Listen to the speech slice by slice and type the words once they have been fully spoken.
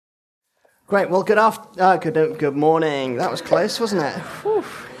Great. Well, good morning. That was close, wasn't it? Whew.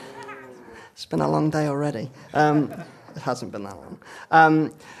 It's been a long day already. It hasn't been that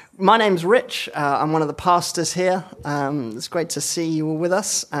long. My name's Rich. I'm one of the pastors here. It's great to see you all with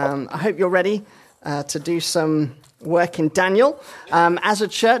us. I hope you're ready to do some work in Daniel. As a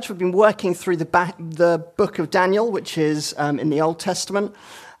church, we've been working through the book of Daniel, which is in the Old Testament.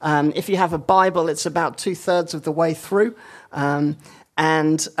 If you have a Bible, it's about 2/3 of the way through.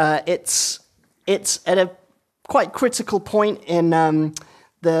 And it's at a quite critical point in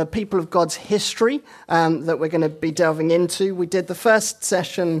the people of God's history that we're going to be delving into. We did the first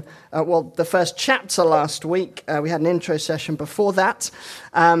session, the first chapter last week. We had an intro session before that.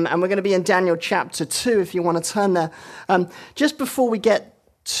 And we're going to be in Daniel chapter 2, if you want to turn there. Just before we get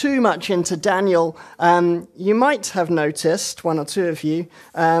too much into Daniel, you might have noticed, one or two of you,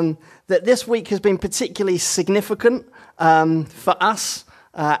 that this week has been particularly significant for us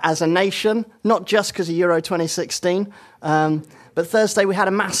as a nation, not just because of Euro 2016, but Thursday we had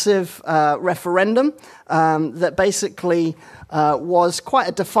a massive referendum that basically was quite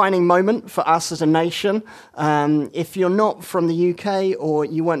a defining moment for us as a nation. If you're not from the UK or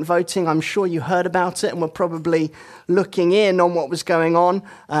you weren't voting, I'm sure you heard about it and were probably looking in on what was going on,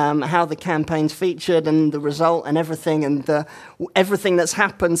 how the campaigns featured and the result and everything, and everything that's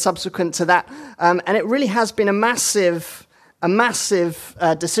happened subsequent to that. And it really has been a massive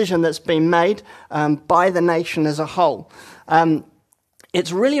decision that's been made by the nation as a whole.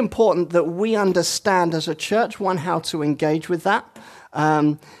 It's really important that we understand as a church, one, how to engage with that,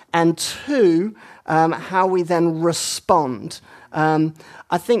 and two, how we then respond.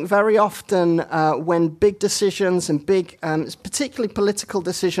 I think very often when big decisions and big, particularly political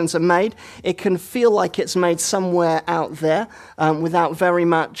decisions are made, it can feel like it's made somewhere out there without very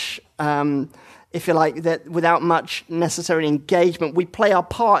much if you like, that without much necessary engagement. We play our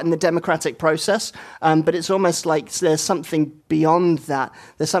part in the democratic process, but it's almost like there's something beyond that.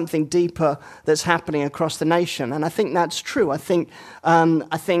 There's something deeper that's happening across the nation, and I think that's true. I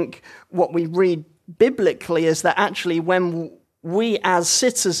think what we read biblically is that actually when we as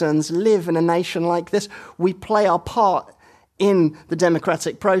citizens live in a nation like this, we play our part in the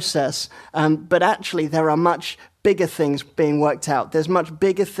democratic process, but actually there are much bigger things being worked out. There's much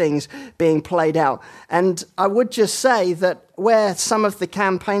bigger things being played out. And I would just say that where some of the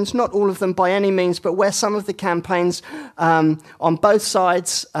campaigns, not all of them by any means, but where some of the campaigns on both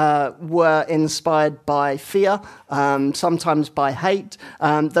sides were inspired by fear, sometimes by hate,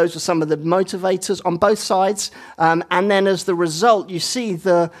 those were some of the motivators on both sides. And then as the result, you see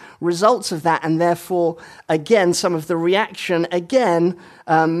the results of that, and therefore, again, some of the reaction, again,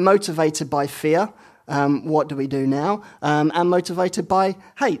 motivated by fear. What do we do now? And motivated by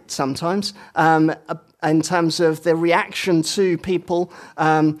hate sometimes, in terms of the reaction to people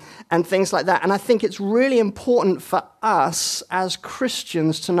and things like that. And I think it's really important for us as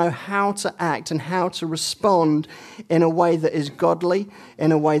Christians to know how to act and how to respond in a way that is godly,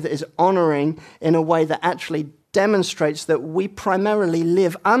 in a way that is honoring, in a way that actually demonstrates that we primarily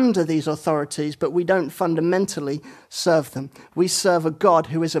live under these authorities, but we don't fundamentally serve them. We serve a God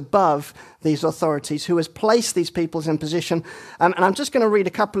who is above these authorities, who has placed these peoples in position. And I'm just going to read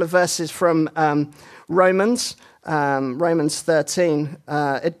a couple of verses from Romans 13.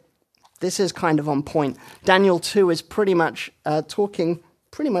 This is kind of on point. Daniel 2 is pretty much talking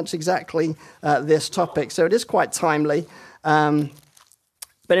pretty much exactly this topic, so it is quite timely.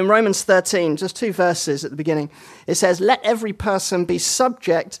 But in Romans 13, just 2 verses at the beginning, it says, "Let every person be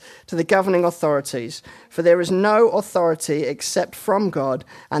subject to the governing authorities, for there is no authority except from God,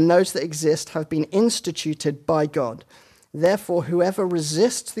 and those that exist have been instituted by God. Therefore, whoever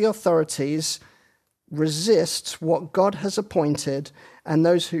resists the authorities resists what God has appointed, and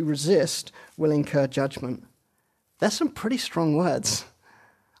those who resist will incur judgment." That's some pretty strong words.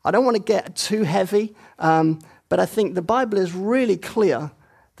 I don't want to get too heavy, but I think the Bible is really clear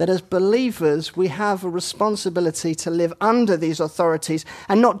that as believers, we have a responsibility to live under these authorities.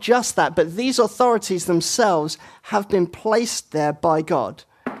 And not just that, but these authorities themselves have been placed there by God.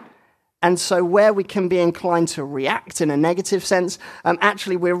 And so where we can be inclined to react in a negative sense,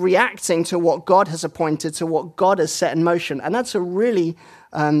 actually we're reacting to what God has appointed, to what God has set in motion. And that's a really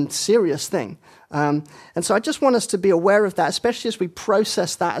serious thing. And so I just want us to be aware of that, especially as we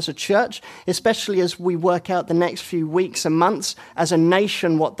process that as a church, especially as we work out the next few weeks and months as a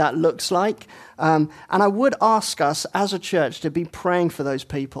nation what that looks like. And I would ask us as a church to be praying for those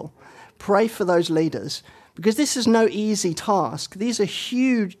people. Pray for those leaders, Because this is no easy task. These are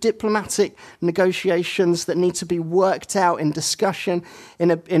huge diplomatic negotiations that need to be worked out in discussion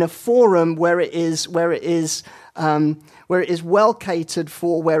in a forum where it is well catered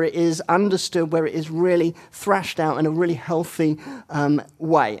for, where it is understood, where it is really thrashed out in a really healthy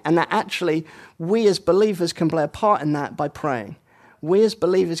way. And that actually we as believers can play a part in that by praying. We as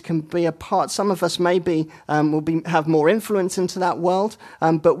believers can be a part. Some of us maybe have more influence into that world,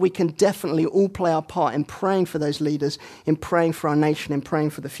 but we can definitely all play our part in praying for those leaders, in praying for our nation, in praying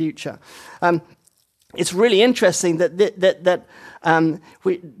for the future. It's really interesting that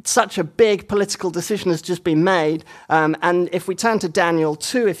such a big political decision has just been made. And if we turn to Daniel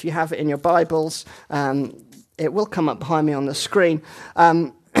 2, if you have it in your Bibles, it will come up behind me on the screen.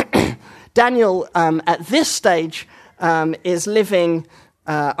 Daniel, at this stage, is living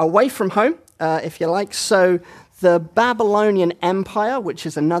away from home, if you like. So the Babylonian Empire, which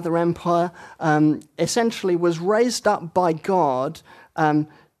is another empire, essentially was raised up by God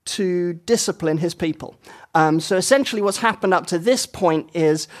to discipline his people. So essentially what's happened up to this point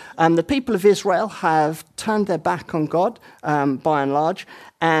is the people of Israel have turned their back on God, by and large,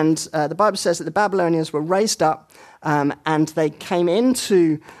 and the Bible says that the Babylonians were raised up and they came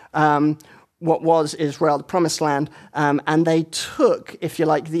into what was Israel, the promised land, and they took, if you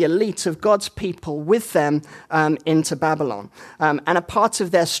like, the elite of God's people with them into Babylon. And a part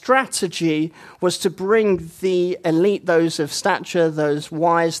of their strategy was to bring the elite, those of stature, those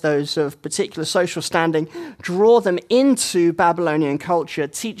wise, those of particular social standing, draw them into Babylonian culture,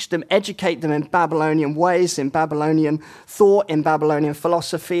 teach them, educate them in Babylonian ways, in Babylonian thought, in Babylonian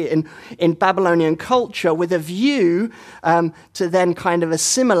philosophy, in Babylonian culture, with a view to then kind of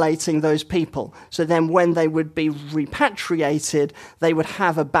assimilating those people. So then when they would be repatriated, they would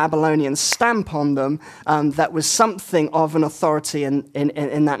have a Babylonian stamp on them that was something of an authority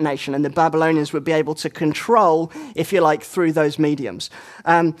in that nation. And the Babylonians would be able to control, if you like, through those mediums.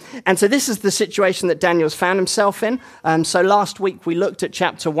 And so this is the situation that Daniel's found himself in. So last week we looked at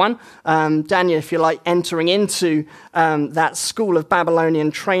chapter 1. Daniel, if you like, entering into that school of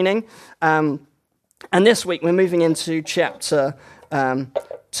Babylonian training. And this week we're moving into chapter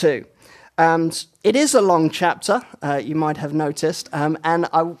 2. It is a long chapter, you might have noticed, and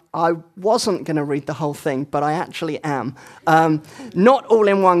I wasn't going to read the whole thing, but I actually am. Not all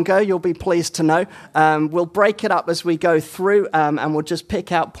in one go, you'll be pleased to know. We'll break it up as we go through, and we'll just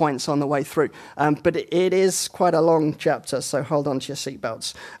pick out points on the way through. But it is quite a long chapter, so hold on to your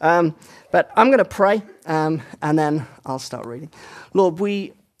seatbelts. But I'm going to pray, and then I'll start reading. Lord,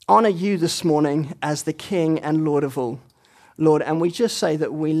 we honor you this morning as the King and Lord of all. Lord, and we just say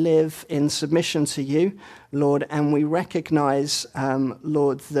that we live in submission to you, Lord, and we recognize,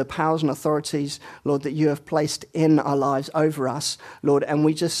 Lord, the powers and authorities, Lord, that you have placed in our lives over us, Lord, and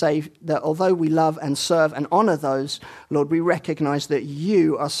we just say that although we love and serve and honor those, Lord, we recognize that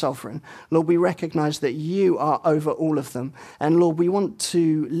you are sovereign. Lord, we recognize that you are over all of them, and Lord, we want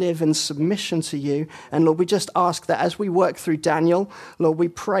to live in submission to you, and Lord, we just ask that as we work through Daniel, Lord, we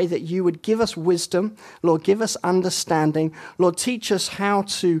pray that you would give us wisdom, Lord, give us understanding, Lord, teach us how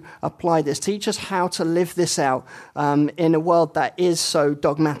to apply this, teach us how to live this out in a world that is so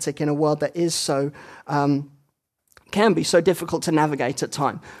dogmatic, in a world that is so can be so difficult to navigate at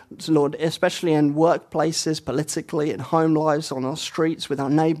times, Lord, especially in workplaces, politically, in home lives, on our streets, with our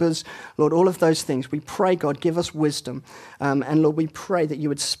neighbours, Lord, all of those things. We pray, God, give us wisdom, and Lord, we pray that you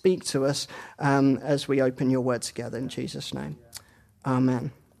would speak to us as we open your word together in Jesus' name.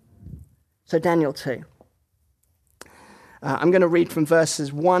 Amen. So Daniel 2. I'm going to read from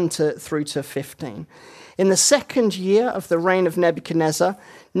verses 1 through to 15. In the second year of the reign of Nebuchadnezzar,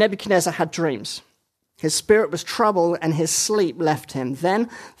 Nebuchadnezzar had dreams. His spirit was troubled and his sleep left him. Then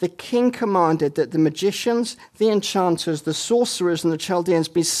the king commanded that the magicians, the enchanters, the sorcerers, and the Chaldeans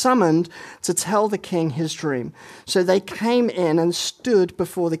be summoned to tell the king his dream. So they came in and stood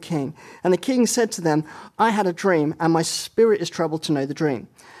before the king. And the king said to them, I had a dream, and my spirit is troubled to know the dream.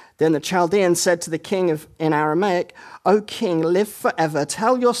 Then the Chaldean said to the king in Aramaic, O king, live forever.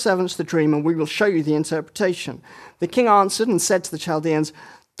 Tell your servants the dream, and we will show you the interpretation. The king answered and said to the Chaldeans,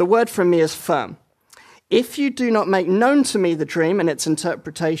 the word from me is firm. If you do not make known to me the dream and its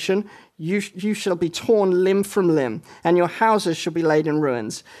interpretation, you shall be torn limb from limb, and your houses shall be laid in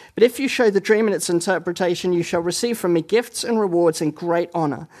ruins. But if you show the dream and its interpretation, you shall receive from me gifts and rewards and great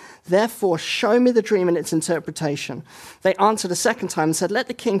honor. Therefore, show me the dream and its interpretation. They answered a second time and said, let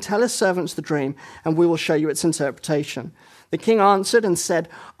the king tell his servants the dream, and we will show you its interpretation. The king answered and said,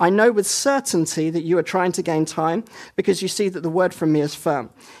 I know with certainty that you are trying to gain time, because you see that the word from me is firm.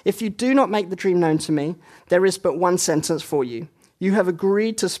 If you do not make the dream known to me, there is but one sentence for you. You have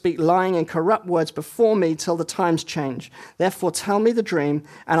agreed to speak lying and corrupt words before me till the times change. Therefore tell me the dream,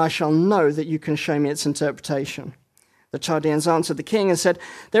 and I shall know that you can show me its interpretation." The Chaldeans answered the king and said,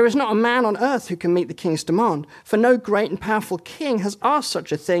 "There is not a man on earth who can meet the king's demand, for no great and powerful king has asked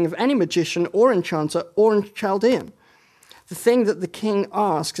such a thing of any magician or enchanter or Chaldean. The thing that the king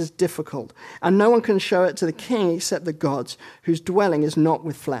asks is difficult, and no one can show it to the king except the gods, whose dwelling is not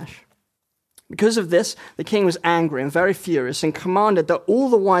with flesh." Because of this, the king was angry and very furious and commanded that all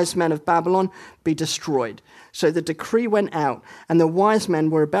the wise men of Babylon be destroyed. So the decree went out, and the wise men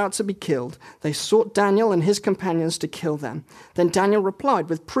were about to be killed. They sought Daniel and his companions to kill them. Then Daniel replied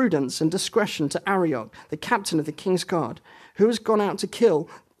with prudence and discretion to Arioch, the captain of the king's guard, who had gone out to kill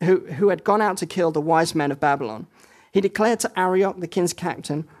the wise men of Babylon. He declared to Arioch, the king's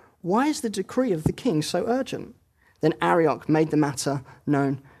captain, "Why is the decree of the king so urgent?" Then Arioch made the matter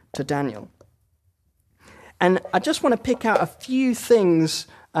known to Daniel. And I just want to pick out a few things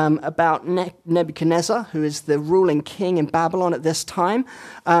about Nebuchadnezzar, who is the ruling king in Babylon at this time.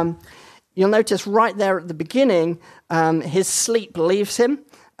 You'll notice right there at the beginning, his sleep leaves him,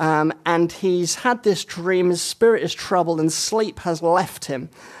 and he's had this dream. His spirit is troubled, and sleep has left him.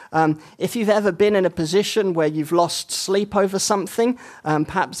 If you've ever been in a position where you've lost sleep over something,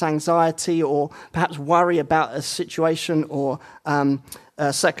 perhaps anxiety or perhaps worry about a situation or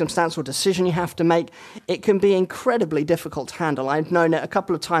a circumstance or decision you have to make, it can be incredibly difficult to handle. I've known it a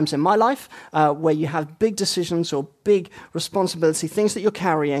couple of times in my life where you have big decisions or big responsibility, things that you're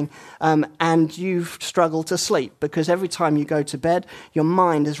carrying, and you've struggled to sleep because every time you go to bed, your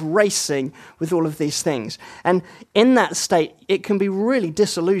mind is racing with all of these things. And in that state, it can be really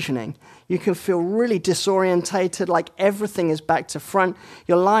disillusioning. You can feel really disorientated, like everything is back to front.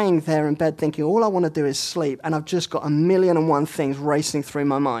 You're lying there in bed thinking, all I want to do is sleep, and I've just got 1,000,001 things racing through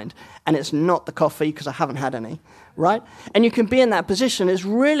my mind. And it's not the coffee because I haven't had any, right? And you can be in that position. It's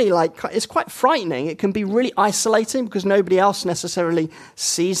really it's quite frightening. It can be really isolating because nobody else necessarily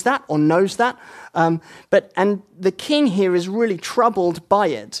sees that or knows that. And the king here is really troubled by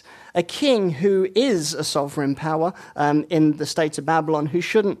it. A king who is a sovereign power in the state of Babylon, who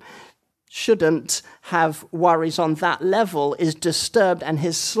shouldn't have worries on that level, is disturbed and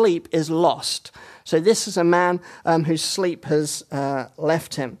his sleep is lost. So this is a man whose sleep has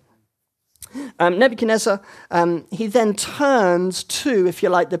left him. Nebuchadnezzar, he then turns to, if you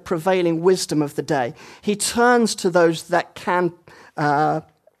like, the prevailing wisdom of the day. He turns to those that can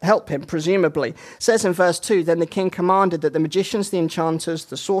help him, presumably. It says in verse 2, "Then the king commanded that the magicians, the enchanters,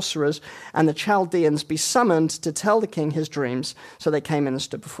 the sorcerers, and the Chaldeans be summoned to tell the king his dreams." So they came in and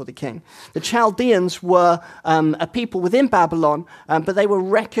stood before the king. The Chaldeans were a people within Babylon, but they were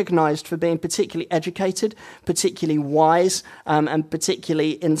recognized for being particularly educated, particularly wise, and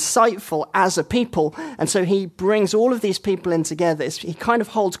particularly insightful as a people. And so he brings all of these people in together. He kind of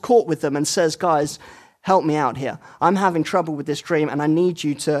holds court with them and says, "Guys, help me out here. I'm having trouble with this dream, and I need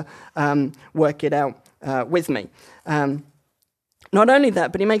you to work it out with me." Not only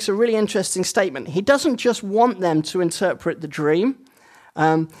that, but he makes a really interesting statement. He doesn't just want them to interpret the dream.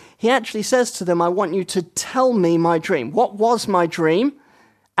 He actually says to them, "I want you to tell me my dream. What was my dream?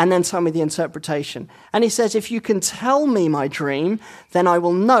 And then tell me the interpretation." And he says, if you can tell me my dream, then I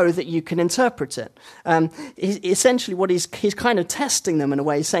will know that you can interpret it. Essentially, what he's kind of testing them in a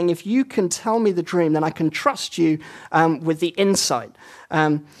way. He's saying, if you can tell me the dream, then I can trust you with the insight.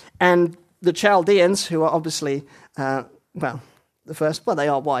 And the Chaldeans, who are obviously, they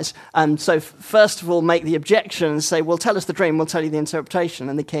are wise. So first of all, make the objection and say, "Well, tell us the dream, we'll tell you the interpretation."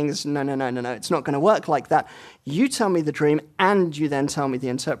 And the king is, no, it's not going to work like that. You tell me the dream, and you then tell me the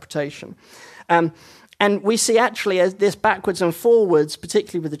interpretation. And we see actually as this backwards and forwards,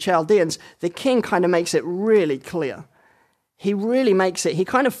 particularly with the Chaldeans, the king kind of makes it really clear. He really makes it, he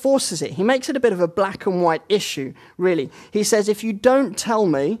kind of forces it. He makes it a bit of a black and white issue, really. He says, if you don't tell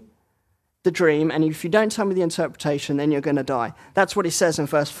me the dream, and if you don't tell me the interpretation, then you're going to die. That's what he says in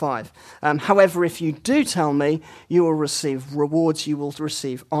verse 5. However, if you do tell me, you will receive rewards, you will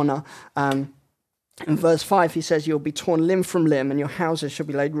receive honor. In verse 5, he says, you'll be torn limb from limb, and your houses shall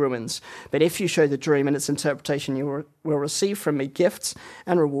be laid ruins. But if you show the dream and its interpretation, you will receive from me gifts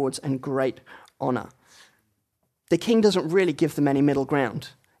and rewards and great honor. The king doesn't really give them any middle ground.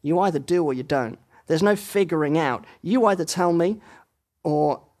 You either do or you don't. There's no figuring out. You either tell me,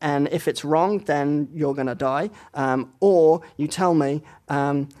 and if it's wrong, then you're going to die. Or you tell me,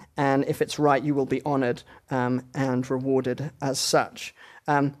 and if it's right, you will be honored and rewarded as such.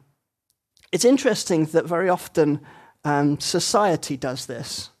 It's interesting that very often society does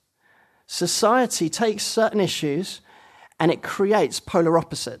this. Society takes certain issues and it creates polar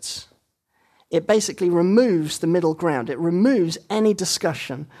opposites. it basically removes the middle ground. It removes any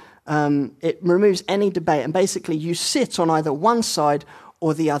discussion. It removes any debate. And basically you sit on either one side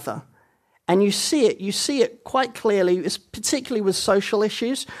or the other. And you see it quite clearly, particularly with social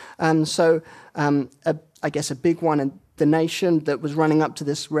issues. I guess a big one in the nation that was running up to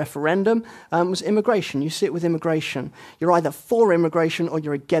this referendum was immigration. You see it with immigration. You're either for immigration or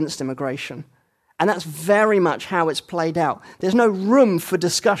you're against immigration. And that's very much how it's played out. There's no room for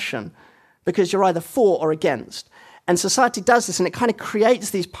discussion because you're either for or against. And society does this, and it kind of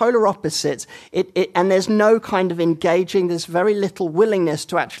creates these polar opposites, and there's no kind of engaging. There's very little willingness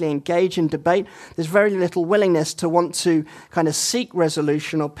to actually engage in debate. There's very little willingness to want to kind of seek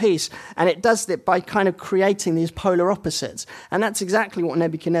resolution or peace. And it does it by kind of creating these polar opposites. And that's exactly what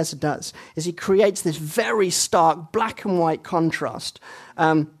Nebuchadnezzar does, is he creates this very stark black and white contrast.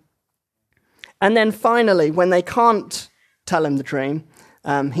 And then finally, when they can't tell him the dream,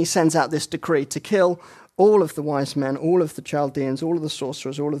 he sends out this decree to kill all of the wise men, all of the Chaldeans, all of the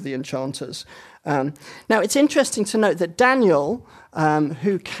sorcerers, all of the enchanters. Now, it's interesting to note that Daniel,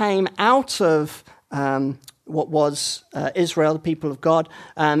 who came out of what was Israel, the people of God,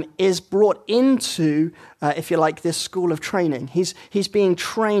 is brought into, if you like, this school of training. He's being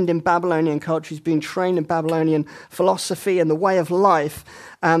trained in Babylonian culture. He's being trained in Babylonian philosophy and the way of life.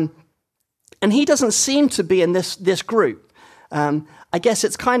 And he doesn't seem to be in this group. I guess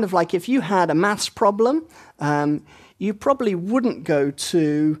it's kind of like if you had a maths problem, you probably wouldn't go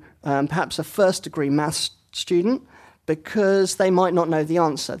to perhaps a first-degree maths student because they might not know the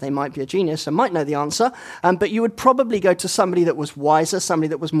answer. They might be a genius and might know the answer, but you would probably go to somebody that was wiser, somebody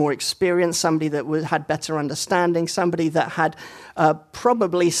that was more experienced, somebody that had better understanding, somebody that had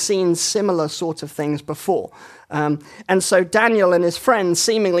probably seen similar sort of things before. And so Daniel and his friends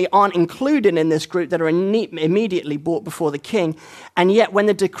seemingly aren't included in this group that are immediately brought before the king. And yet when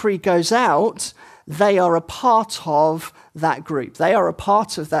the decree goes out, they are a part of that group. They are a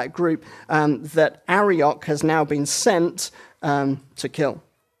part of that group that Arioch has now been sent to kill.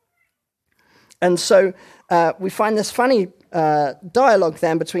 And so we find this funny dialogue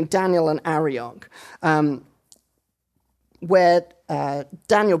then between Daniel and Arioch, where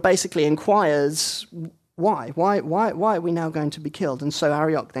Daniel basically inquires, why? Why are we now going to be killed? And so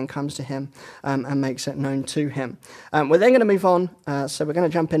Arioch then comes to him and makes it known to him. We're then going to move on. So we're going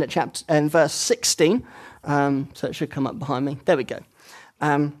to jump in at verse 16. So it should come up behind me. There we go.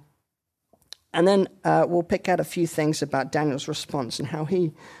 And then we'll pick out a few things about Daniel's response and how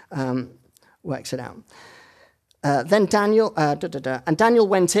he works it out. Then Daniel, and Daniel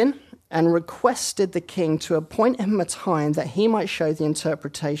went in and requested the king to appoint him a time that he might show the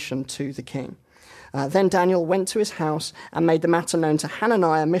interpretation to the king. Then Daniel went to his house and made the matter known to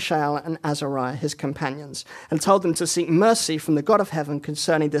Hananiah, Mishael, and Azariah, his companions, and told them to seek mercy from the God of heaven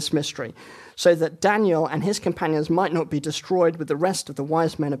concerning this mystery, so that Daniel and his companions might not be destroyed with the rest of the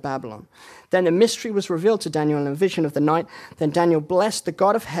wise men of Babylon. Then the mystery was revealed to Daniel in a vision of the night. Then Daniel blessed the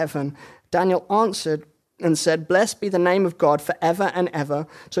God of heaven. Daniel answered and said, "Blessed be the name of God forever and ever,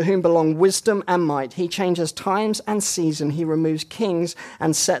 to whom belong wisdom and might. He changes times and season. He removes kings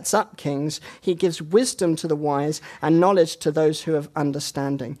and sets up kings. He gives wisdom to the wise and knowledge to those who have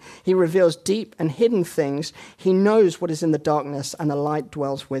understanding. He reveals deep and hidden things. He knows what is in the darkness, and the light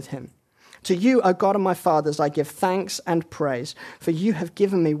dwells with him. To you, O God of my fathers, I give thanks and praise, for you have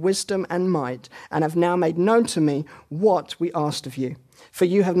given me wisdom and might, and have now made known to me what we asked of you. For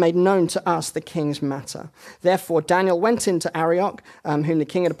you have made known to us the king's matter." Therefore Daniel went in to Arioch, whom the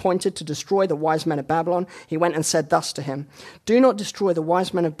king had appointed to destroy the wise men of Babylon. He went and said thus to him, "Do not destroy the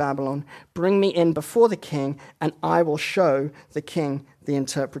wise men of Babylon. Bring me in before the king, and I will show the king the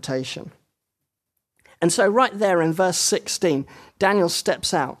interpretation." And so right there in verse 16, Daniel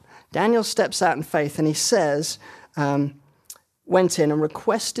steps out. Daniel steps out in faith, and he says, went in and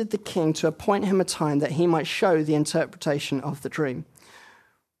requested the king to appoint him a time that he might show the interpretation of the dream.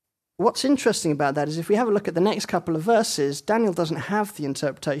 What's interesting about that is if we have a look at the next couple of verses, Daniel doesn't have the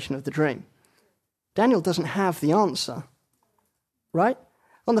interpretation of the dream. Daniel doesn't have the answer, right?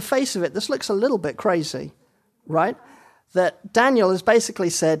 On the face of it, this looks a little bit crazy, right? That Daniel has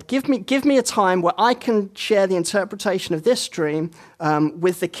basically said, give me a time where I can share the interpretation of this dream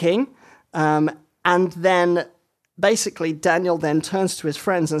with the king. And then basically Daniel then turns to his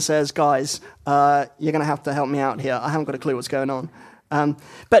friends and says, "Guys, you're going to have to help me out here. I haven't got a clue what's going on."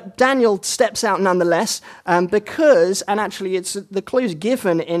 But Daniel steps out nonetheless because, and actually it's the clue's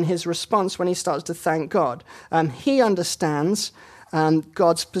given in his response when he starts to thank God. He understands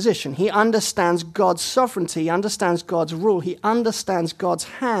God's position. He understands God's sovereignty. He understands God's rule. He understands God's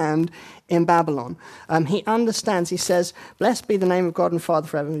hand in Babylon. He understands, he says, blessed be the name of God and Father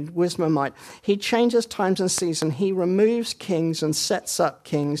forever, wisdom and might. He changes times and seasons. He removes kings and sets up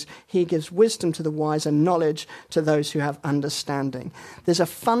kings. He gives wisdom to the wise and knowledge to those who have understanding. There's a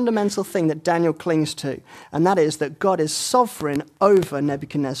fundamental thing that Daniel clings to, and that is that God is sovereign over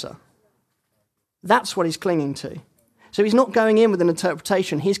Nebuchadnezzar. That's what he's clinging to. So he's not going in with an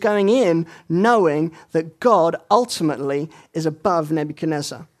interpretation. He's going in knowing that God ultimately is above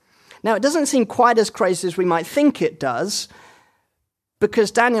Nebuchadnezzar. Now, it doesn't seem quite as crazy as we might think it does,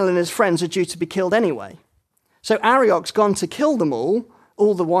 because Daniel and his friends are due to be killed anyway. So Arioch's gone to kill them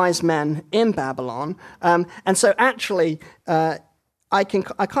all the wise men in Babylon. And so actually, I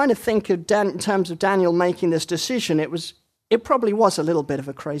kind of think of in terms of Daniel making this decision, it probably was a little bit of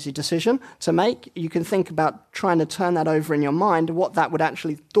a crazy decision to make. You can think about trying to turn that over in your mind, what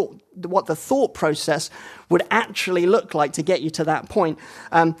the thought process would actually look like to get you to that point.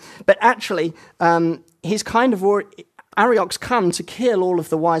 But actually, he's kind of Arioch's come to kill all of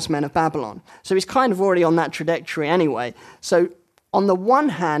the wise men of Babylon. So he's kind of already on that trajectory anyway. So on the one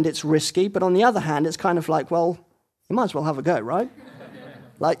hand, it's risky, but on the other hand, it's kind of like, well, you might as well have a go, right?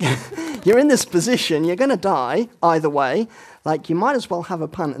 Like, you're in this position, you're going to die either way. Like, you might as well have a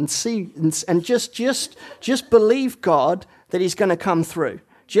punt and see, and just believe God that he's going to come through.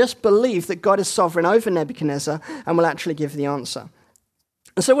 Just believe that God is sovereign over Nebuchadnezzar and will actually give the answer.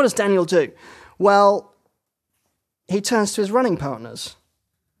 And so what does Daniel do? Well, he turns to his running partners.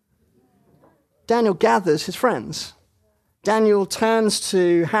 Daniel gathers his friends. Daniel turns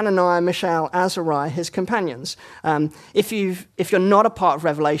to Hananiah, Mishael, Azariah, his companions. If you're not a part of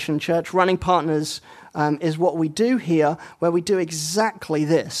Revelation Church, running partners is what we do here, where we do exactly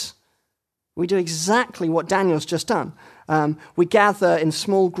this. We do exactly what Daniel's just done. We gather in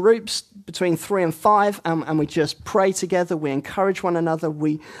small groups between 3 and 5, and we just pray together. We encourage one another.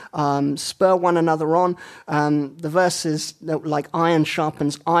 We spur one another on. The verse is like iron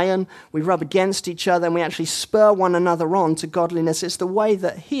sharpens iron. We rub against each other, and we actually spur one another on to godliness. It's the way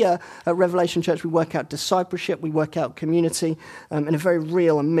that here at Revelation Church we work out discipleship, we work out community in a very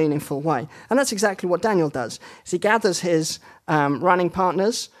real and meaningful way. And that's exactly what Daniel does. He gathers his running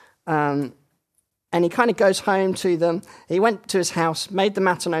partners, and he kind of goes home to them. He went to his house, made the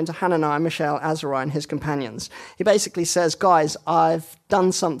matter known to Hananiah, Mishael, Azariah, and his companions. He basically says, guys, I've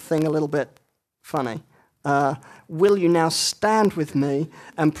done something a little bit funny. Will you now stand with me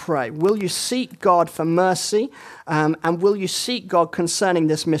and pray? Will you seek God for mercy? And will you seek God concerning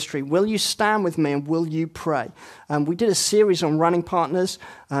this mystery? Will you stand with me and will you pray? We did a series on running partners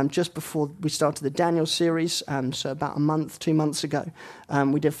just before we started the Daniel series, so about 2 months ago.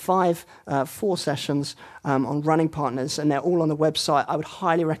 We did 4 sessions on running partners, and they're all on the website. I would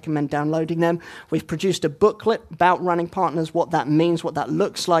highly recommend downloading them. We've produced a booklet about running partners, what that means, what that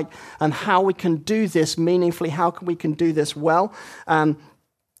looks like, and how we can do this meaningfully, how we can do this well.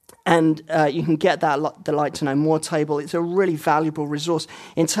 And you can get that the Like to Know More table. It's a really valuable resource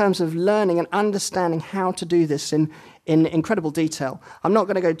in terms of learning and understanding how to do this in incredible detail. I'm not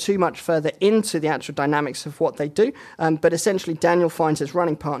going to go too much further into the actual dynamics of what they do, but essentially Daniel finds his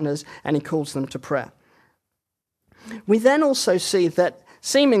running partners and he calls them to prayer. We then also see that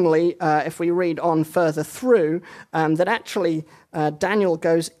seemingly, if we read on further through, that actually Daniel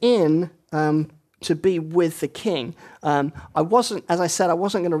goes in to be with the king. As I said, I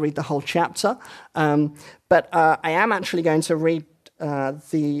wasn't going to read the whole chapter, but I am actually going to read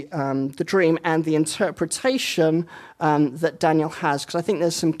the dream and the interpretation that Daniel has, because I think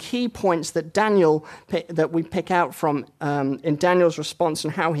there's some key points that that we pick out from in Daniel's response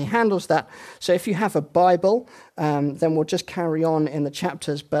and how he handles that. So if you have a Bible, then we'll just carry on in the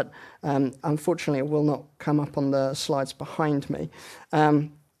chapters, but unfortunately it will not come up on the slides behind me.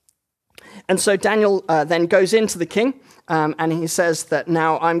 And so Daniel then goes into the king, and he says that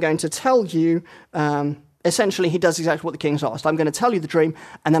now I'm going to tell you, essentially he does exactly what the king's asked. I'm going to tell you the dream,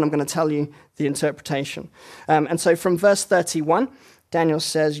 and then I'm going to tell you the interpretation. And so from verse 31, Daniel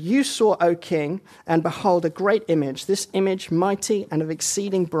says, "You saw, O king, and behold, a great image. This image, mighty and of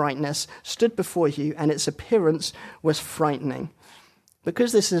exceeding brightness, stood before you, and its appearance was frightening."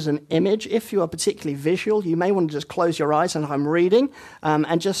 Because this is an image, if you are particularly visual, you may want to just close your eyes, and I'm reading,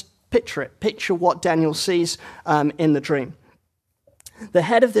 and just picture it. Picture what Daniel sees in the dream. The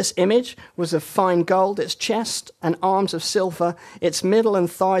head of this image was of fine gold, its chest and arms of silver, its middle and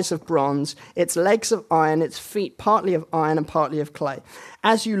thighs of bronze, its legs of iron, its feet partly of iron and partly of clay.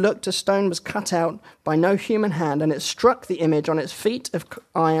 As you looked, a stone was cut out by no human hand, and it struck the image on its feet of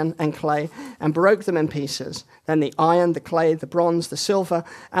iron and clay and broke them in pieces. Then the iron, the clay, the bronze, the silver,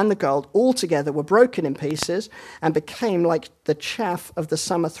 and the gold all together were broken in pieces and became like the chaff of the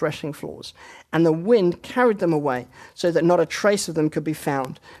summer threshing floors. And the wind carried them away, so that not a trace of them could be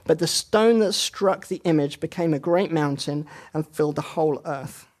found. But the stone that struck the image became a great mountain and filled the whole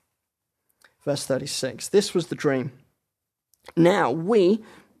earth. Verse 36, this was the dream. Now we,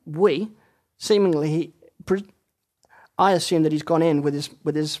 seemingly, I assume that he's gone in with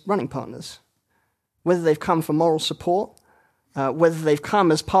his running partners. Whether they've come for moral support, whether they've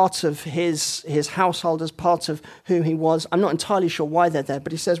come as part of his household, as part of who he was. I'm not entirely sure why they're there,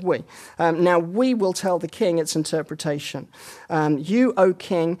 but he says we. Now we will tell the king its interpretation. You, O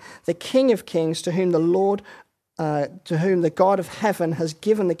king, the King of kings, to whom the God of heaven has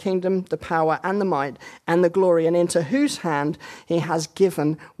given the kingdom, the power, and the might, and the glory, and into whose hand he has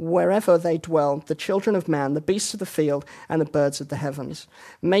given, wherever they dwell, the children of man, the beasts of the field, and the birds of the heavens,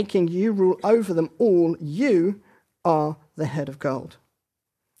 making you rule over them all. You are the head of gold.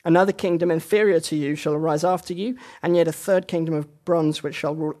 Another kingdom inferior to you shall arise after you, and yet a third kingdom of bronze which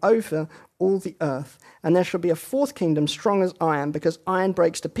shall rule over all the earth. And there shall be a fourth kingdom strong as iron, because iron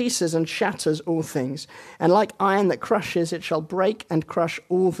breaks to pieces and shatters all things. And like iron that crushes, it shall break and crush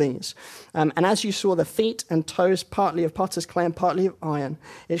all these. And as you saw the feet and toes, partly of potter's clay and partly of iron,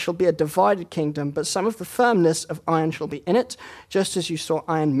 it shall be a divided kingdom, but some of the firmness of iron shall be in it, just as you saw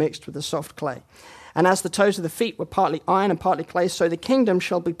iron mixed with the soft clay. And as the toes of the feet were partly iron and partly clay, so the kingdom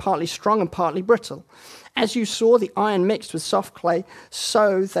shall be partly strong and partly brittle. As you saw the iron mixed with soft clay,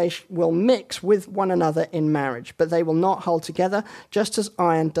 so they will mix with one another in marriage, but they will not hold together, just as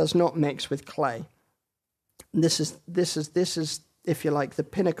iron does not mix with clay. This is, if you like, the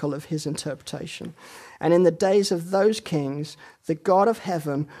pinnacle of his interpretation. And in the days of those kings, the God of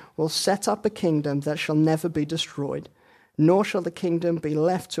heaven will set up a kingdom that shall never be destroyed. Nor shall the kingdom be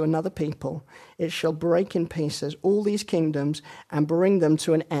left to another people. It shall break in pieces all these kingdoms and bring them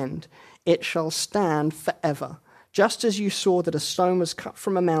to an end. It shall stand forever. Just as you saw that a stone was cut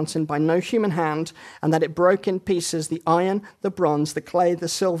from a mountain by no human hand, and that it broke in pieces the iron, the bronze, the clay, the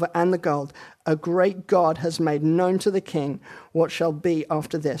silver, and the gold, a great God has made known to the king what shall be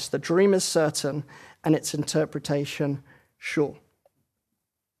after this. The dream is certain, and its interpretation sure.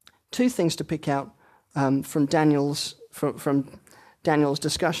 Two things to pick out from Daniel's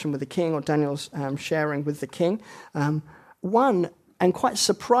discussion with the king, or Daniel's sharing with the king. One, and quite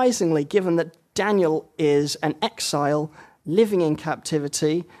surprisingly, given that Daniel is an exile living in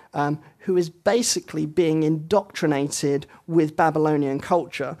captivity, who is basically being indoctrinated with Babylonian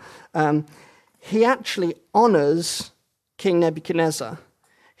culture, he actually honors King Nebuchadnezzar.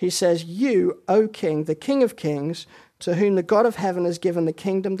 He says, "You, O king, the King of kings, to whom the God of heaven has given the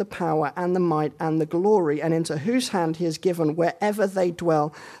kingdom, the power, and the might, and the glory, and into whose hand he has given, wherever they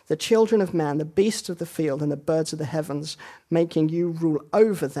dwell, the children of man, the beasts of the field, and the birds of the heavens, making you rule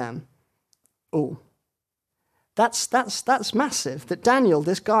over them all." That's massive. That Daniel,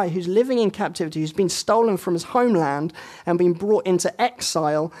 this guy who's living in captivity, who's been stolen from his homeland and been brought into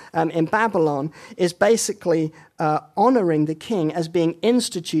exile in Babylon, is basically honoring the king as being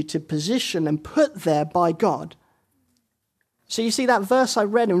instituted, positioned, and put there by God. So you see, that verse I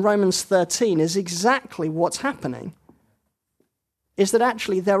read in Romans 13 is exactly what's happening. Is that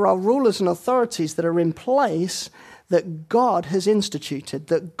actually there are rulers and authorities that are in place that God has instituted,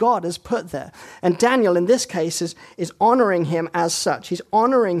 that God has put there. And Daniel, in this case, is honoring him as such. He's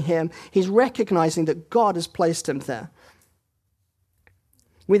honoring him. He's recognizing that God has placed him there.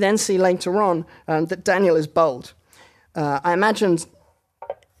 We then see later on that Daniel is bold. I imagined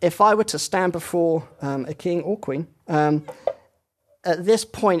if I were to stand before a king or queen, at this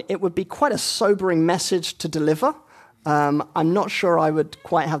point, it would be quite a sobering message to deliver. I'm not sure I would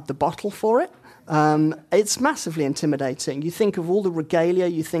quite have the bottle for it. It's massively intimidating. You think of all the regalia,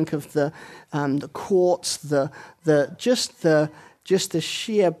 you think of the courts, just the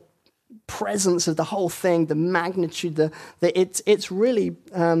sheer presence of the whole thing, the magnitude. It's really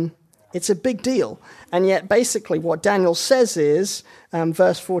it's a big deal. And yet, basically, what Daniel says is,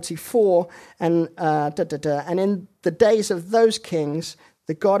 verse 44, and in the days of those kings,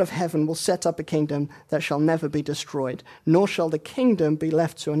 the God of heaven will set up a kingdom that shall never be destroyed, nor shall the kingdom be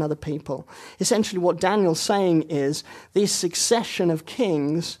left to another people. Essentially, what Daniel's saying is, these succession of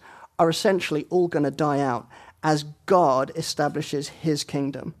kings are essentially all going to die out as God establishes his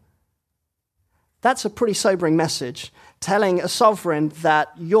kingdom. That's a pretty sobering message, telling a sovereign that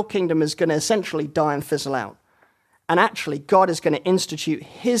your kingdom is going to essentially die and fizzle out. And actually, God is going to institute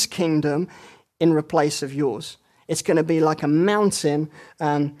his kingdom in replace of yours. It's going to be like a mountain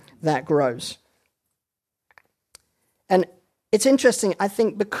that grows. And it's interesting, I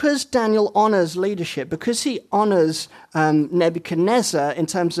think, because Daniel honors leadership, because he honors Nebuchadnezzar in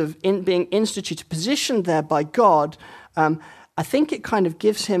terms of being instituted, positioned there by God, I think it kind of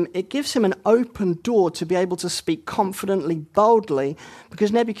gives him an open door to be able to speak confidently, boldly,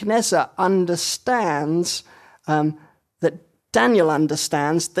 because Nebuchadnezzar understands that Daniel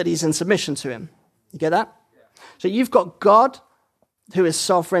understands that he's in submission to him. You get that? So you've got God, who is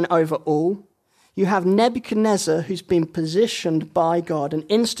sovereign over all. You have Nebuchadnezzar, who's been positioned by God and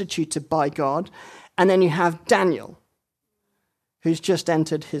instituted by God. And then you have Daniel, who's just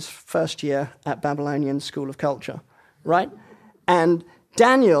entered his first year at Babylonian School of Culture, right? And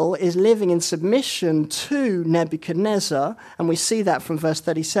Daniel is living in submission to Nebuchadnezzar, and we see that from verse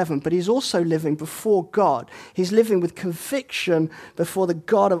 37, but he's also living before God. He's living with conviction before the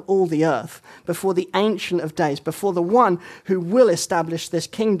God of all the earth, before the Ancient of Days, before the one who will establish this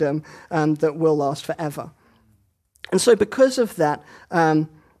kingdom that will last forever. And so because of that,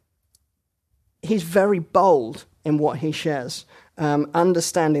 he's very bold in what he shares,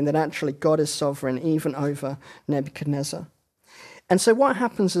 understanding that actually God is sovereign even over Nebuchadnezzar. And so what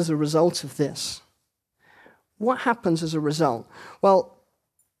happens as a result of this? What happens as a result? Well,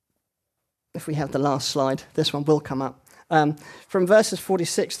 if we have the last slide, this one will come up. From verses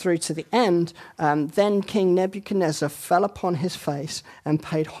 46 through to the end, then King Nebuchadnezzar fell upon his face and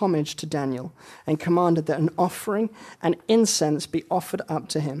paid homage to Daniel and commanded that an offering and incense be offered up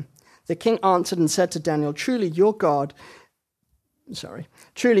to him. The king answered and said to Daniel, Truly your God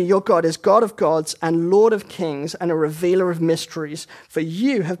is God of gods and Lord of kings and a revealer of mysteries, for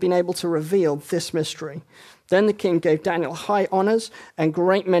you have been able to reveal this mystery. Then the king gave Daniel high honors and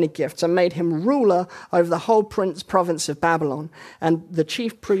great many gifts and made him ruler over the whole province of Babylon and the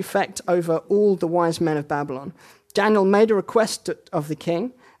chief prefect over all the wise men of Babylon. Daniel made a request of the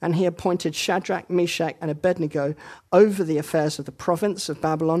king, and he appointed Shadrach, Meshach, and Abednego over the affairs of the province of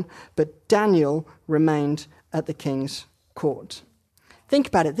Babylon, but Daniel remained at the king's court. Think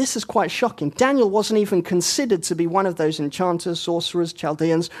about it, this is quite shocking. Daniel wasn't even considered to be one of those enchanters, sorcerers,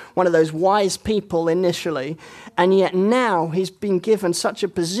 Chaldeans, one of those wise people initially, and yet now he's been given such a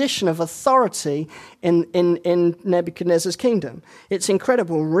position of authority in Nebuchadnezzar's kingdom. It's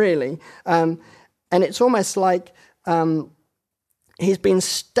incredible, really, and it's almost like he's been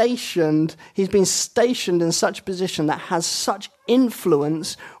stationed in such a position that has such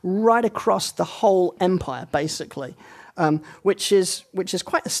influence right across the whole empire, basically. Which is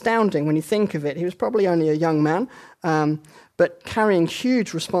quite astounding when you think of it. He was probably only a young man, but carrying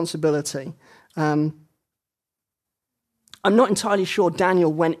huge responsibility. I'm not entirely sure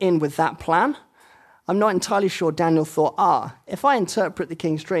Daniel went in with that plan. I'm not entirely sure Daniel thought, if I interpret the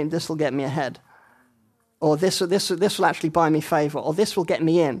king's dream, this will get me ahead. Or this will actually buy me favor, or this will get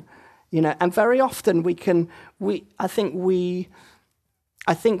me in. And very often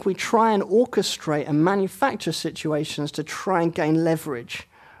I think we try and orchestrate and manufacture situations to try and gain leverage,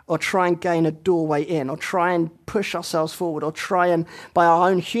 or try and gain a doorway in, or try and push ourselves forward, or try and, by our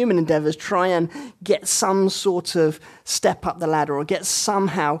own human endeavors, try and get some sort of step up the ladder or get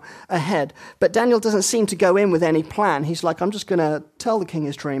somehow ahead. But Daniel doesn't seem to go in with any plan. He's like, I'm just going to tell the king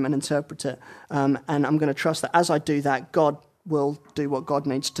his dream and interpret it, and I'm going to trust that as I do that, God will do what God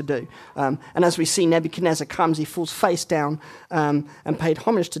needs to do. And as we see, Nebuchadnezzar comes, he falls face down and paid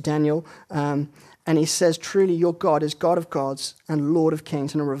homage to Daniel. And he says, Truly your God is God of gods and Lord of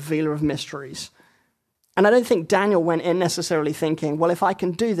kings and a revealer of mysteries. And I don't think Daniel went in necessarily thinking, well, if I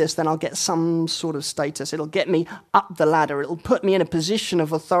can do this, then I'll get some sort of status. It'll get me up the ladder. It'll put me in a position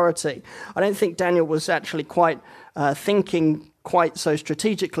of authority. I don't think Daniel was actually quite thinking quite so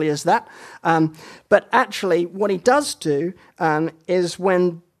strategically as that. But actually, what he does do is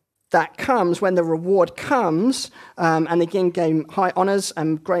when the reward comes, and the king gave him high honors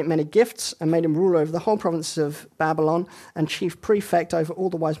and great many gifts and made him ruler over the whole province of Babylon and chief prefect over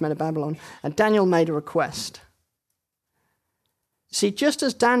all the wise men of Babylon. And Daniel made a request. See, just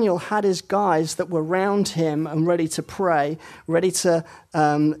as Daniel had his guys that were round him and ready to pray, ready to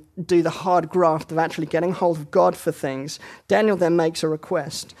do the hard graft of actually getting hold of God for things, Daniel then makes a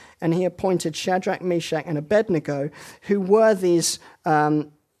request. And he appointed Shadrach, Meshach, and Abednego, who were these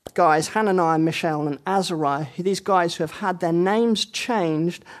guys, Hananiah, Mishael, and Azariah, these guys who have had their names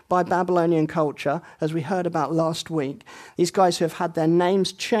changed by Babylonian culture, as we heard about last week. These guys who have had their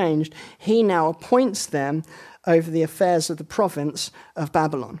names changed, he now appoints them over the affairs of the province of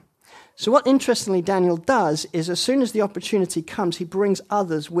Babylon. So what, interestingly, Daniel does is as soon as the opportunity comes, he brings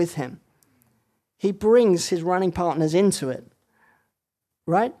others with him. He brings his running partners into it,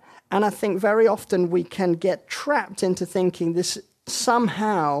 right? And I think very often we can get trapped into thinking this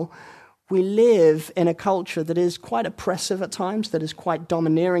somehow we live in a culture that is quite oppressive at times, that is quite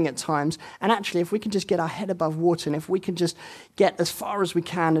domineering at times. And actually, if we can just get our head above water, and if we can just get as far as we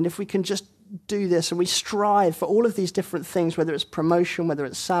can, and if we can just do this, and we strive for all of these different things, whether it's promotion, whether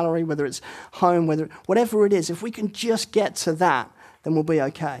it's salary, whether it's home, whatever it is, if we can just get to that, then we'll be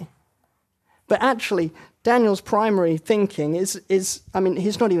okay. But actually, Daniel's primary thinking is he's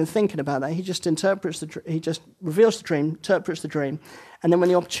not even thinking about that. He just he just reveals the dream, interprets the dream, and then when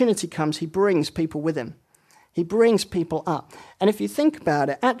the opportunity comes, he brings people with him. He brings people up. And if you think about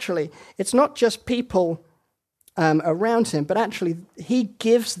it, actually, it's not just people around him, but actually he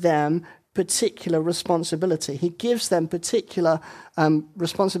gives them particular responsibility. He gives them particular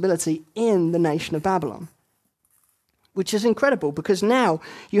responsibility in the nation of Babylon, which is incredible because now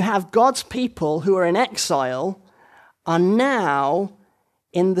you have God's people who are in exile are now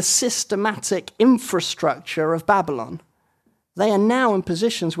in the systematic infrastructure of Babylon. They are now in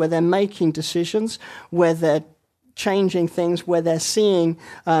positions where they're making decisions, where they're changing things, where they're seeing,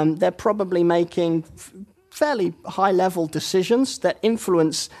 they're probably making fairly high-level decisions that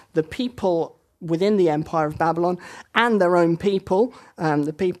influence the people within the empire of Babylon and their own people,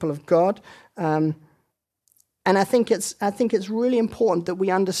 the people of God. And I think it's really important that we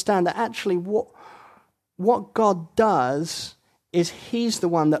understand that actually what God does is he's the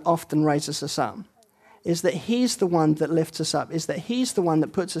one that often raises us up, is that he's the one that lifts us up, is that he's the one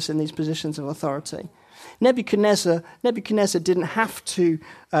that puts us in these positions of authority. Nebuchadnezzar didn't have to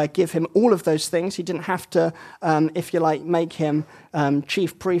give him all of those things. He didn't have to, if you like, make him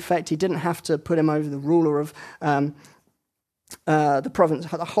chief prefect. He didn't have to put him over the ruler of the province,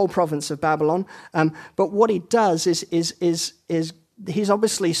 the whole province of Babylon. But what he does is he's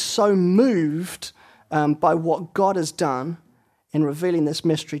obviously so moved by what God has done in revealing this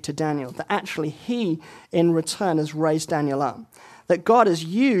mystery to Daniel that actually he, in return, has raised Daniel up. That God has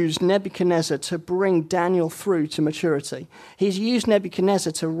used Nebuchadnezzar to bring Daniel through to maturity. He's used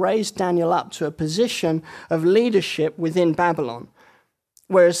Nebuchadnezzar to raise Daniel up to a position of leadership within Babylon.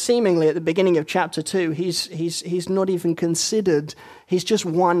 Whereas seemingly at the beginning of chapter 2, he's not even considered, he's just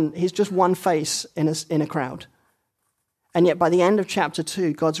one face in a crowd. And yet by the end of chapter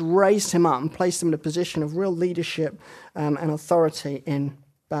 2, God's raised him up and placed him in a position of real leadership and authority in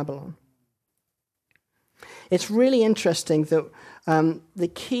Babylon. It's really interesting that the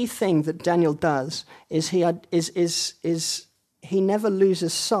key thing that Daniel does is he never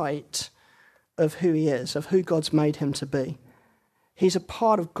loses sight of who he is, of who God's made him to be. He's a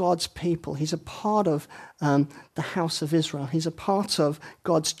part of God's people. He's a part of the house of Israel. He's a part of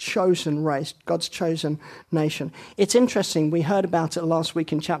God's chosen race, God's chosen nation. It's interesting, we heard about it last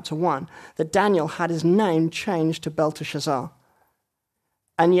week in chapter 1, that Daniel had his name changed to Belteshazzar.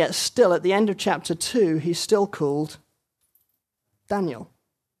 And yet still, at the end of chapter 2, he's still called Daniel.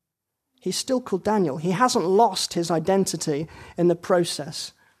 He's still called Daniel. He hasn't lost his identity in the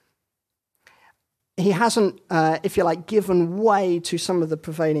process. He hasn't, if you like, given way to some of the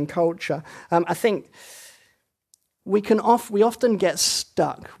prevailing culture. I think we often get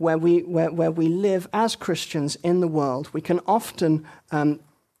stuck where we live as Christians in the world. We can often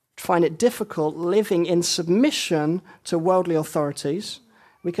find it difficult living in submission to worldly authorities.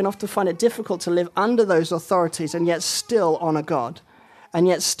 We can often find it difficult to live under those authorities and yet still honor God, and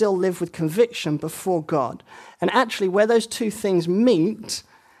yet still live with conviction before God. And actually, where those two things meet,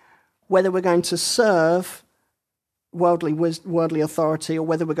 whether we're going to serve worldly authority or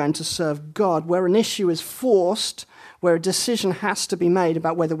whether we're going to serve God, where an issue is forced, where a decision has to be made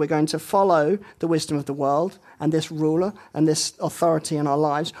about whether we're going to follow the wisdom of the world and this ruler and this authority in our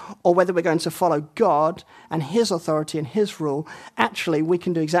lives, or whether we're going to follow God and his authority and his rule, actually we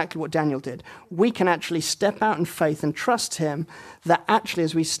can do exactly what Daniel did. We can actually step out in faith and trust him that actually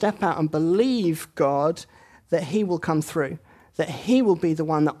as we step out and believe God, that he will come through, that he will be the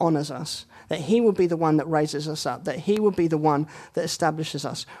one that honors us, that he will be the one that raises us up, that he will be the one that establishes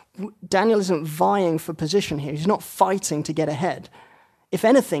us. Daniel isn't vying for position here. He's not fighting to get ahead. If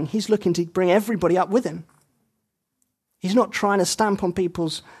anything, he's looking to bring everybody up with him. He's not trying to stamp on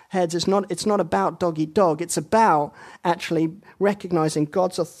people's heads. It's not about dog eat dog. It's about actually recognizing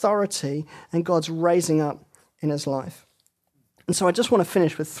God's authority and God's raising up in his life. And so I just want to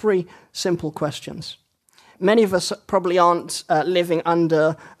finish with 3 simple questions. Many of us probably aren't living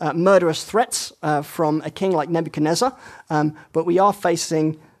under murderous threats from a king like Nebuchadnezzar, but we are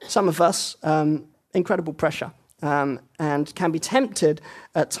facing, some of us, incredible pressure and can be tempted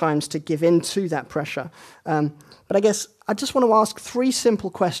at times to give in to that pressure. But I guess I just want to ask 3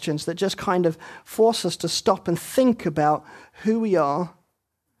 simple questions that just kind of force us to stop and think about who we are,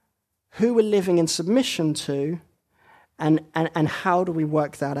 who we're living in submission to, and how do we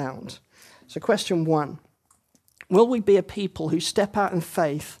work that out? So question 1, will we be a people who step out in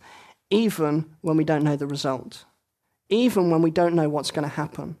faith even when we don't know the result? Even when we don't know what's going to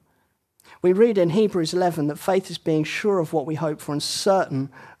happen? We read in Hebrews 11 that faith is being sure of what we hope for and certain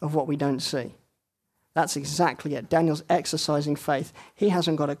of what we don't see. That's exactly it. Daniel's exercising faith. He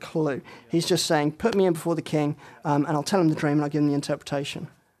hasn't got a clue. He's just saying, put me in before the king, and I'll tell him the dream and I'll give him the interpretation.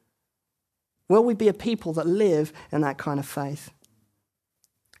 Will we be a people that live in that kind of faith?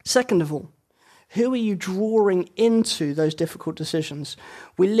 Second of all, who are you drawing into those difficult decisions?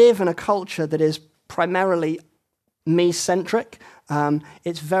 We live in a culture that is primarily me-centric.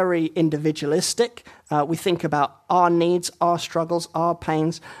 It's very individualistic. We think about our needs, our struggles, our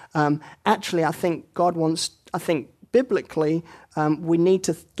pains. Actually, I think biblically, we need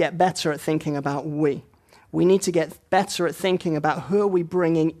to get better at thinking about we. We need to get better at thinking about who are we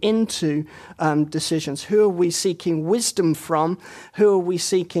bringing into decisions, who are we seeking wisdom from, who are we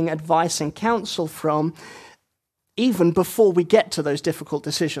seeking advice and counsel from, even before we get to those difficult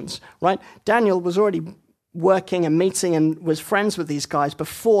decisions, right? Daniel was already working and meeting and was friends with these guys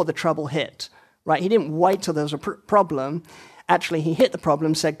before the trouble hit, right? He didn't wait till there was a problem. Actually, he hit the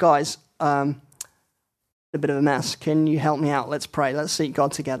problem, said, guys, a bit of a mess. Can you help me out? Let's pray. Let's seek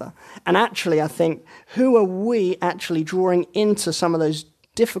God together. And actually, I think, who are we actually drawing into some of those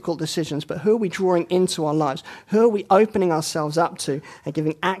difficult decisions, but who are we drawing into our lives? Who are we opening ourselves up to and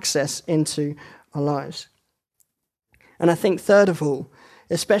giving access into our lives? And I think, third of all,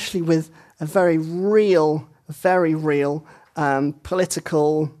 especially with a very real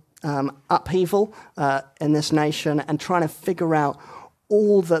political upheaval in this nation, and trying to figure out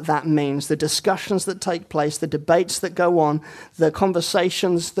all that means, the discussions that take place, the debates that go on, the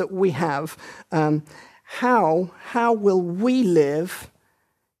conversations that we have. How will we live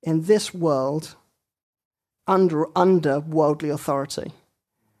in this world under worldly authority?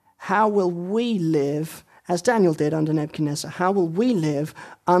 How will we live, as Daniel did under Nebuchadnezzar? How will we live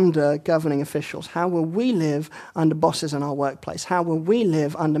under governing officials? How will we live under bosses in our workplace? How will we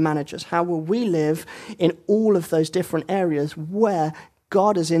live under managers? How will we live in all of those different areas where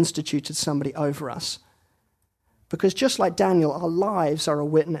God has instituted somebody over us? Because just like Daniel, our lives are a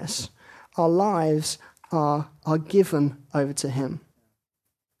witness. Our lives are given over to him.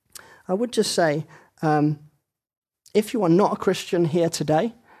 I would just say, if you are not a Christian here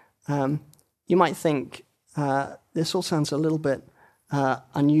today, you might think, this all sounds a little bit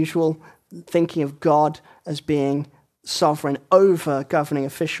unusual, thinking of God as being sovereign over governing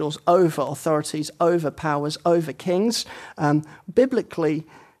officials, over authorities, over powers, over kings. Biblically,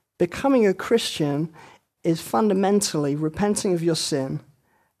 becoming a Christian is fundamentally repenting of your sin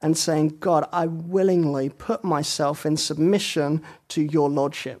and saying, God, I willingly put myself in submission to your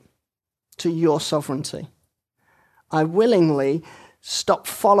lordship, to your sovereignty. I willingly stop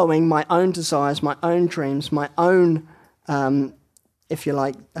following my own desires, my own dreams, my own, if you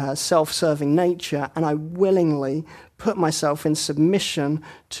like, self-serving nature, and I willingly put myself in submission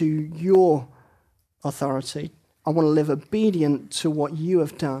to your authority. I want to live obedient to what you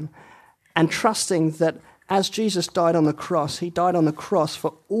have done, and trusting that as Jesus died on the cross, he died on the cross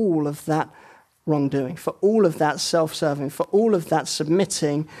for all of that wrongdoing, for all of that self-serving, for all of that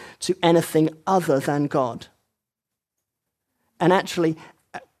submitting to anything other than God. And actually,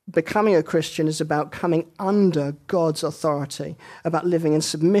 becoming a Christian is about coming under God's authority, about living in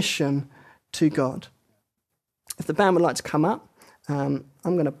submission to God. If the band would like to come up, I'm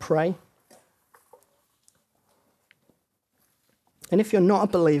going to pray. And if you're not a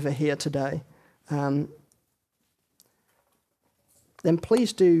believer here today, then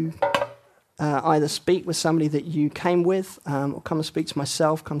please do either speak with somebody that you came with, or come and speak to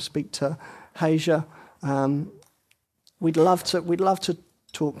myself, come speak to Hasia. We'd love to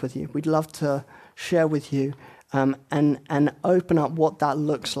talk with you. We'd love to share with you and open up what that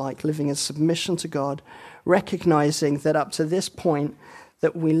looks like, living in submission to God, recognizing that up to this point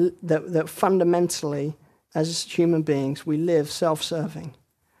that fundamentally, as human beings, we live self-serving.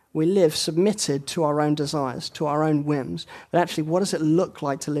 We live submitted to our own desires, to our own whims. But actually, what does it look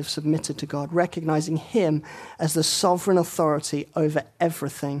like to live submitted to God, recognizing him as the sovereign authority over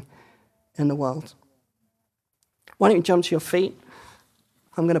everything in the world? Why don't you jump to your feet?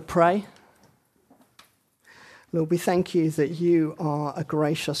 I'm going to pray. Lord, we thank you that you are a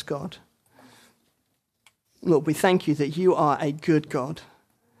gracious God. Lord, we thank you that you are a good God.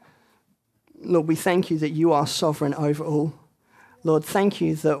 Lord, we thank you that you are sovereign over all. Lord, thank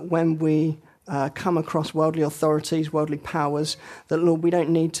you that when we come across worldly authorities, worldly powers, that, Lord, we don't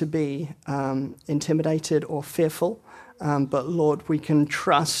need to be intimidated or fearful, but Lord, we can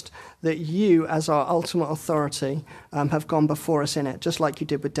trust that you, as our ultimate authority, have gone before us in it, just like you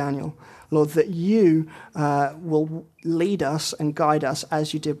did with Daniel. Lord, that you will lead us and guide us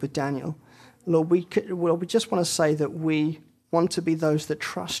as you did with Daniel. Lord, we just want to say that we want to be those that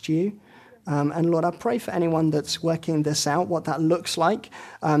trust you. And Lord, I pray for anyone that's working this out, what that looks like,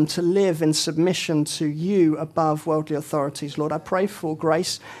 to live in submission to you above worldly authorities. Lord, I pray for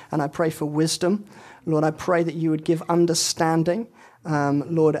grace and I pray for wisdom. Lord, I pray that you would give understanding,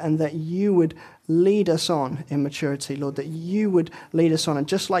 Lord, and that you would lead us on in maturity, Lord, that you would lead us on. And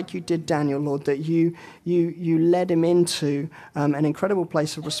just like you did Daniel, Lord, that you led him into an incredible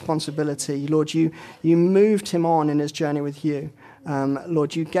place of responsibility. Lord, you moved him on in his journey with you.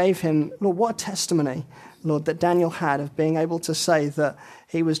 Lord, you gave him, Lord, what a testimony, Lord, that Daniel had of being able to say that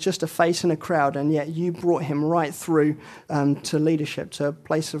he was just a face in a crowd, and yet you brought him right through to leadership, to a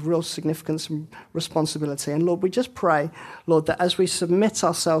place of real significance and responsibility. And Lord, we just pray, Lord, that as we submit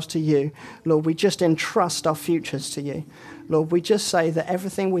ourselves to you, Lord, we just entrust our futures to you. Lord, we just say that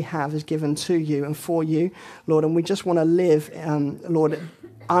everything we have is given to you and for you, Lord, and we just want to live, Lord,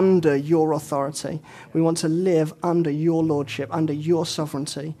 under your authority. We want to live under your lordship, under your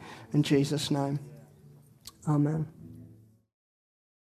sovereignty. In Jesus' name, amen.